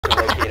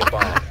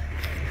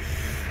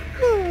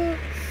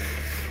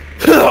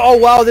Oh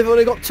wow, they've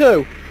only got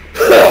 2.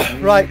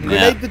 Right,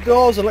 grenade the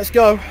doors and let's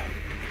go.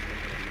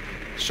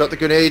 Shot the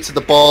grenade to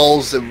the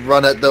balls and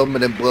run at them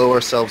and then blow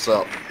ourselves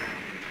up.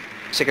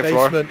 Second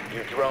floor.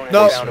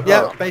 No,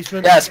 yeah,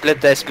 basement. Yeah, split,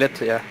 they split,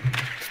 yeah.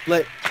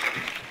 Split.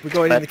 We're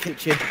going in the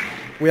kitchen.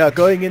 We are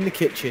going in the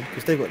kitchen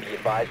because they've got.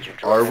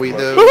 Are we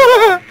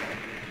though?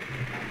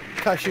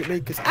 Can't shoot me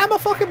because I'm a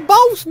fucking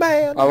boss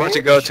man. I want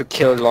to go to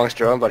kill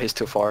Longstrom, but he's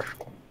too far.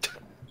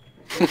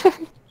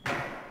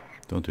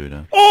 Don't do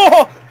that.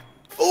 Oh!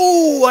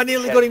 Oh! I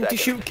nearly got him to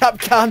shoot Cap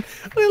Can.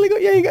 I nearly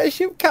got you to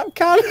shoot Cap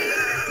Can.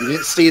 You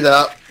didn't see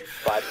that.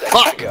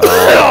 Fuck!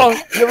 Oh,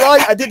 you're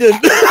right, I didn't.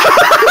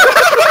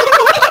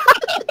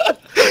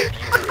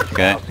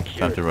 Okay,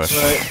 time to rush.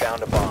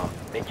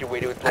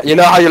 You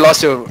know how you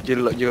lost your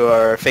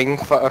thing,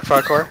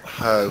 Farquhar?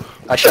 How?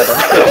 I shut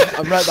up.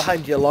 I'm right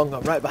behind you, Long.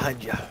 I'm right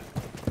behind you.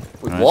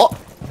 With Right. what?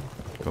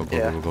 Go, go,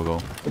 Yeah. go, go, go.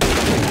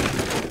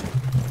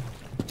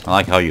 I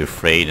like how you're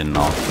afraid and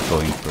not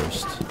going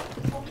first.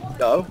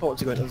 No, I want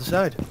to go to the other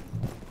side.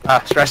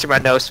 Ah, scratching my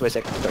nose for a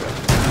second.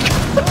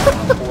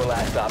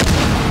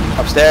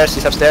 Upstairs,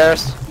 he's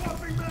upstairs.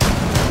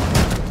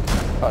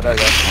 Oh, there you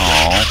go.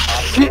 Aww.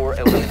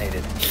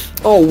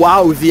 Oh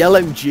wow, with the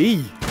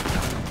LMG.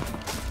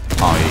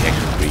 Oh, you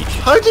actually reach.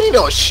 How did he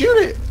not shoot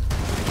it?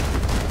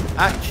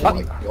 Actually, Oh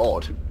my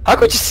god. How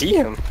could you see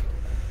him?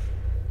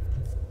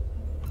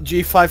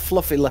 G5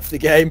 Fluffy left the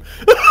game.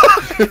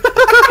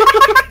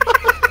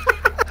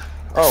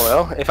 Oh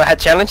well, if I had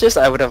challenges,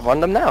 I would have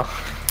won them now.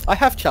 I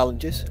have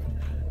challenges.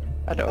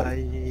 I don't.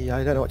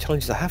 I don't know what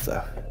challenges I have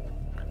though.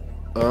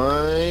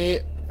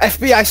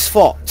 FBI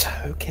SWAT.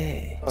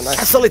 Okay. Oh, nice.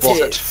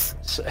 Facilities.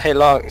 So, hey,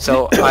 Long.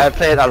 So I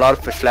played a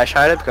lot with Flash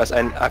Hider because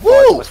I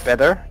thought it was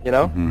better, you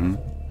know,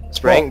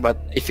 spraying, but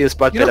it feels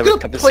much You're better not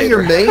with gonna play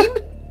your Compensator.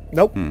 main?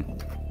 Nope.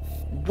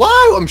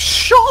 Wow, I'm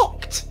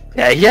shocked!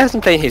 Yeah, he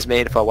hasn't played his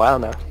main for a while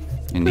now.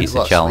 It needs a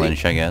Last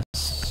challenge, I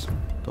guess.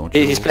 Don't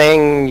you? He's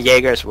playing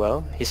Jaeger as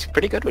well. He's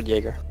pretty good with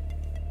Jaeger.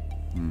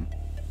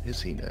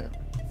 Is he now?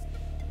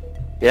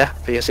 Yeah,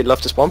 because he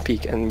loves to spawn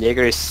peek, and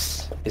Jaeger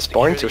is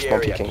born to spawn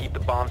peeking. Keep the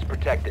bombs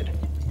protected.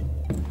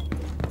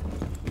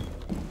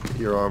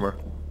 Your armor.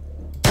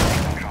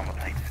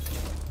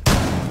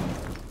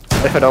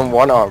 What if I don't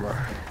want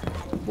armor?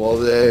 Well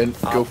then,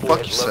 go Op 4 fuck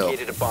has yourself.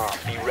 located a bomb.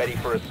 Be ready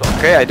for assault.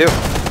 Okay, I do.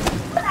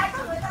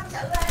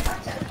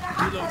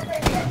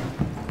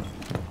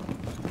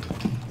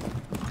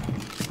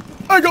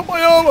 I got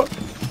my armor.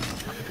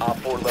 Op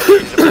 4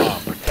 located a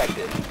bomb.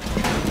 Protected.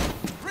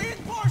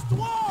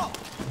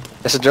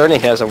 There's a journey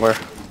here somewhere.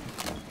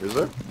 Is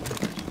there?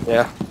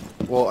 Yeah.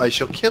 Well, I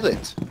shall kill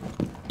it.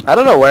 I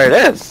don't know where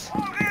it is.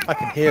 I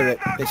can hear it.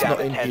 It's Down not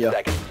to in 10 here.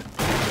 seconds.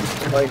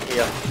 It's not in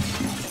here.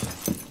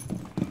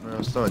 No,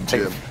 it's not in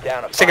gym.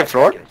 Down to Second 5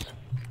 floor? seconds.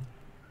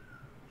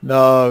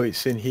 No,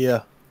 it's in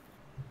here.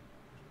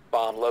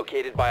 Bomb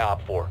located by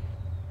Op 4.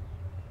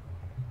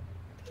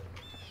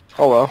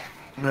 Oh well.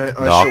 Right,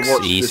 I Docks, shall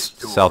watch east,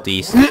 this door.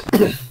 southeast.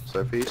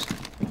 Southeast.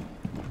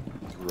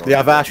 They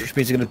have Ash, which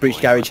means they're going to breach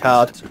garage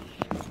hard.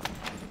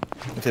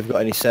 If they've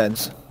got any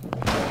sense.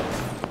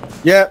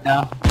 Yeah.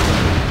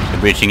 They're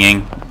breaching in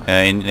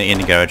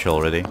the garage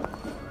already.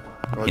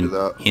 Roger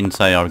that.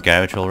 Inside our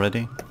garage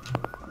already.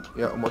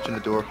 Yeah, I'm watching the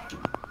door.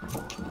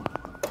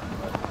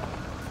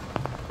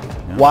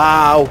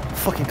 Wow.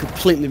 Fucking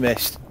completely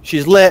missed.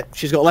 She's lit.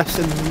 She's got less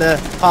than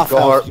half Got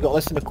health. her. She's got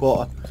less than a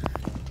quarter.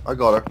 I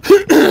got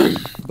her.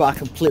 But I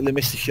completely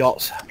missed the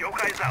shots.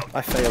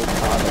 I failed.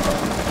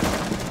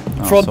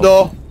 Oh, Front so-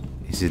 door.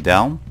 Is he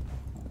down?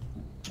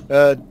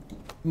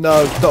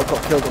 No, Doc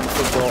got killed on the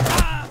front door.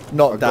 I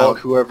Not got down.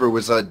 whoever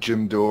was at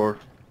gym door.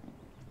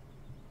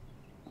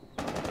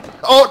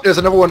 Oh, there's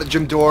another one at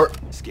gym door.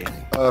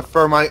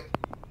 Thermite.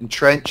 In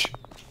trench.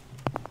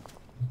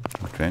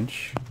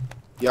 Trench.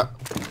 Yeah.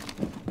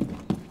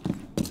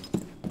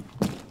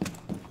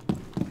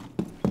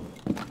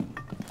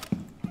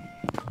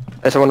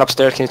 There's someone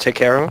upstairs. Can you take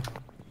care of him?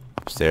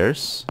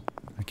 Upstairs.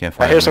 I can't I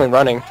find hear him. someone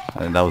running.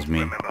 That was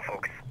me.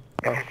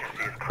 Oh.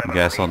 You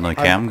guys on the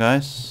cam,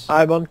 guys?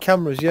 I'm on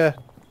cameras, yeah.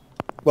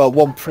 Well,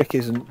 one prick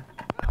isn't.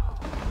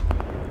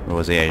 Where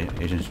was the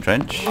Agent's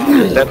trench?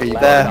 Be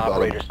there.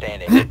 Operator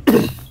standing.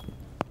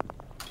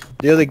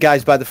 The other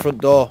guy's by the front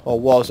door, or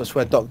was. That's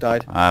where Doc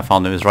died. I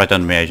found him. It's right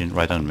under me, Agent.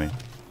 Right under me.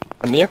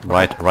 I'm here.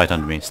 Right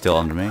under me. Still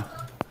under me.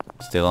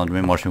 Still under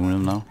me. Marching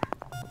room now.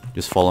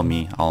 Just follow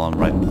me. I'm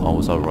right.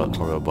 Always over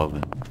above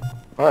it.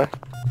 Alright.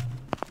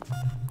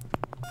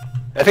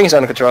 I think he's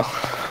under control.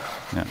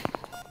 Yeah.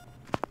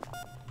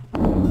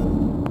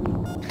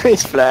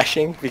 He's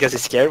flashing because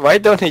he's scared. Why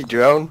don't he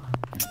drone?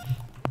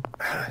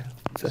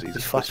 He's a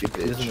He's flashing,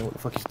 pussy he doesn't know what the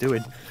fuck he's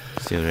doing.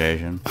 Still the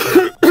Agent.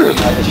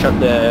 I just shot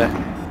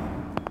the...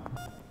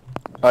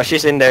 Oh,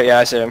 she's in there. Yeah,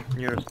 I see him.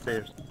 Near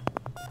stairs.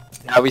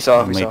 Yeah, we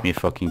saw. We Make saw. me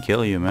fucking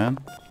kill you, man.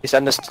 He's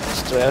on the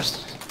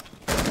stairs.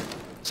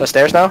 So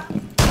stairs now?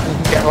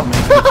 Careful.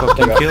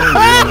 Fucking kill you.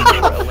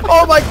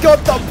 Oh my god,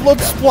 that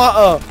blood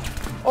splatter!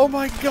 Oh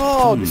my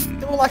god! It's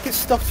still like a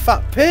stuffed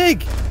fat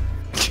pig!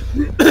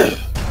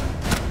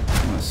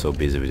 I'm so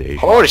busy with Asia.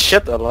 Holy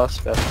shit, I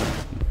lost that.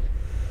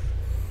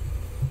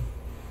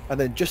 And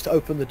then just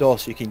open the door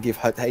so you can give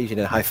Asian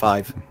a high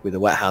five with a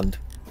wet hand.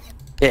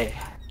 Yeah.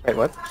 Wait,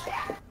 what?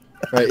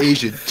 Right,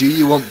 Asia, do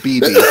you want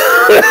BB?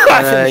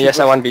 Yes,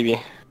 I want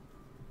BB.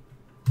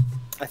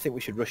 I think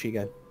we should rush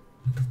again.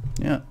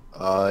 Yeah.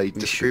 I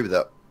disagree with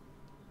that.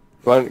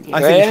 Well, I think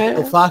we should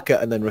kill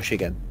Farka and then rush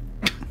again.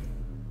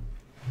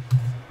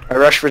 I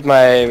rush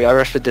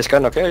with this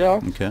gun. Okay, yeah.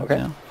 Okay.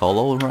 Yeah.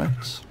 Hollow, right?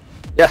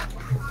 Yeah.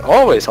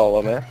 Always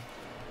hollow, man.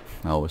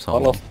 Always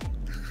hollow.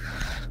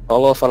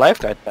 Hollow for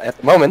life. At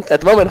the moment,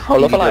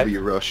 hollow for life.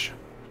 PDW rush.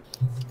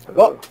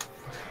 What?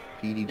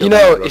 PDW You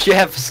know, rush.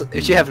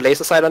 if you have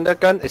laser sight on that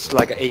gun, it's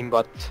like an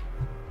aimbot.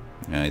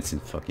 Yeah, it's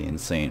fucking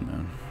insane,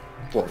 man.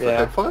 What, for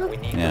Yeah. Headfire? We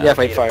need Yeah. to Yeah,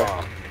 locate a fire.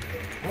 bomb.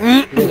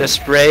 You just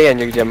spray and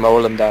you just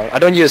mow them down. I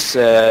don't use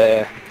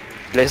laser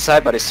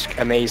sight, but it's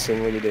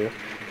amazing when you do.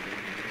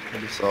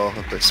 So I'll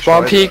have to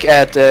Spawn try peek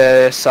that.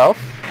 at south.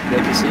 You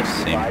can see.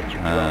 Same. Advise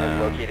your drone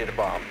has located a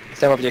bomb.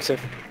 Same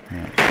objective.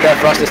 Yeah. They have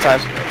frost this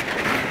time.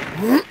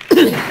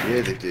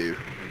 Yeah, they do.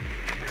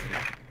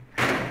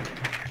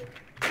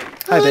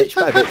 Hi bitch,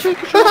 bye bitch.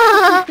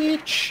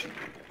 Bitch.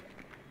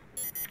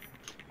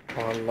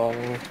 One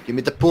long. Give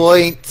me the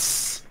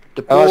points.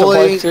 The Oh, it's a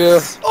point points.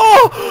 too.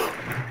 Oh!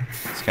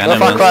 Scan Oh, him,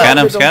 fuck, man.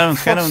 right. Scan him.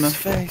 Scan him. Frost's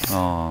face.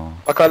 Oh.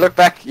 Okay, look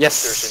back.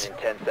 Yes. Insertion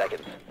in 10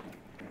 seconds.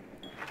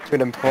 Two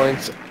them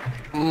points.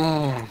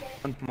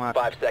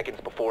 5 seconds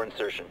before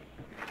insertion.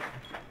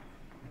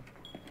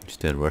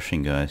 Still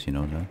rushing, guys. You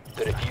know that.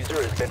 The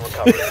diffuser has been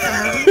recovered.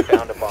 You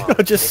found a bomb.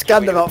 I just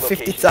scanned about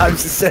 50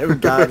 times the same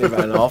guy and he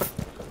ran off.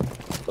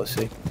 Let's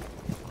see.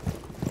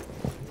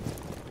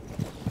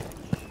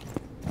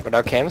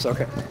 Without cams,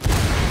 okay.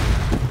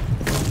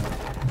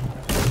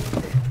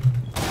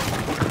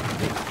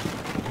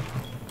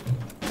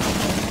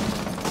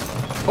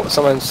 Oh,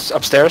 someone's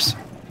upstairs.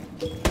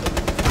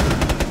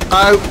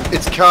 Out.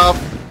 It's Cav.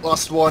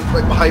 Last one.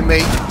 Right behind me.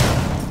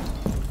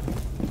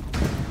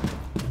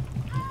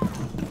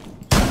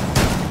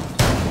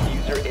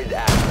 Diffuser is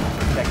active.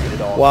 Protected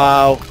at all.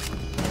 Wow.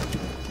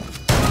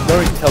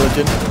 Very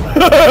intelligent.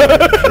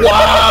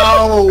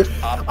 Wow.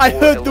 Op I 4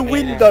 heard the eliminated.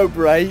 window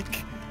break.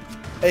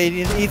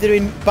 Either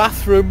in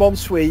bathroom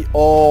ensuite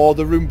or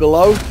the room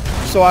below.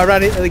 So I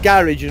ran into the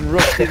garage and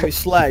rushed in my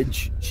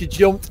sledge. She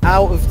jumped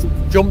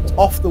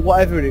off the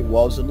whatever it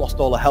was and lost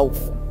all her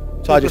health.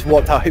 So I just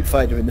walked out, hit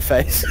fired her in the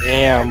face.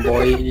 Damn,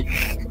 boy.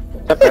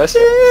 That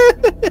person.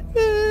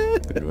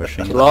 Good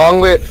rushing. Long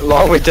with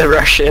the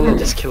rush in and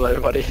just kill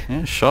everybody.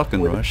 Yeah,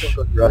 shotgun rush.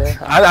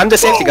 I'm the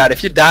safety guard.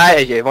 If you die,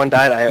 if one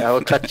died, I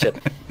will clutch it.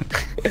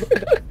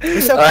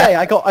 It's okay.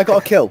 I got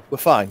a kill. We're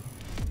fine.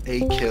 A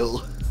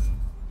kill.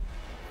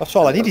 That's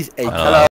all I need is a kill. Hello.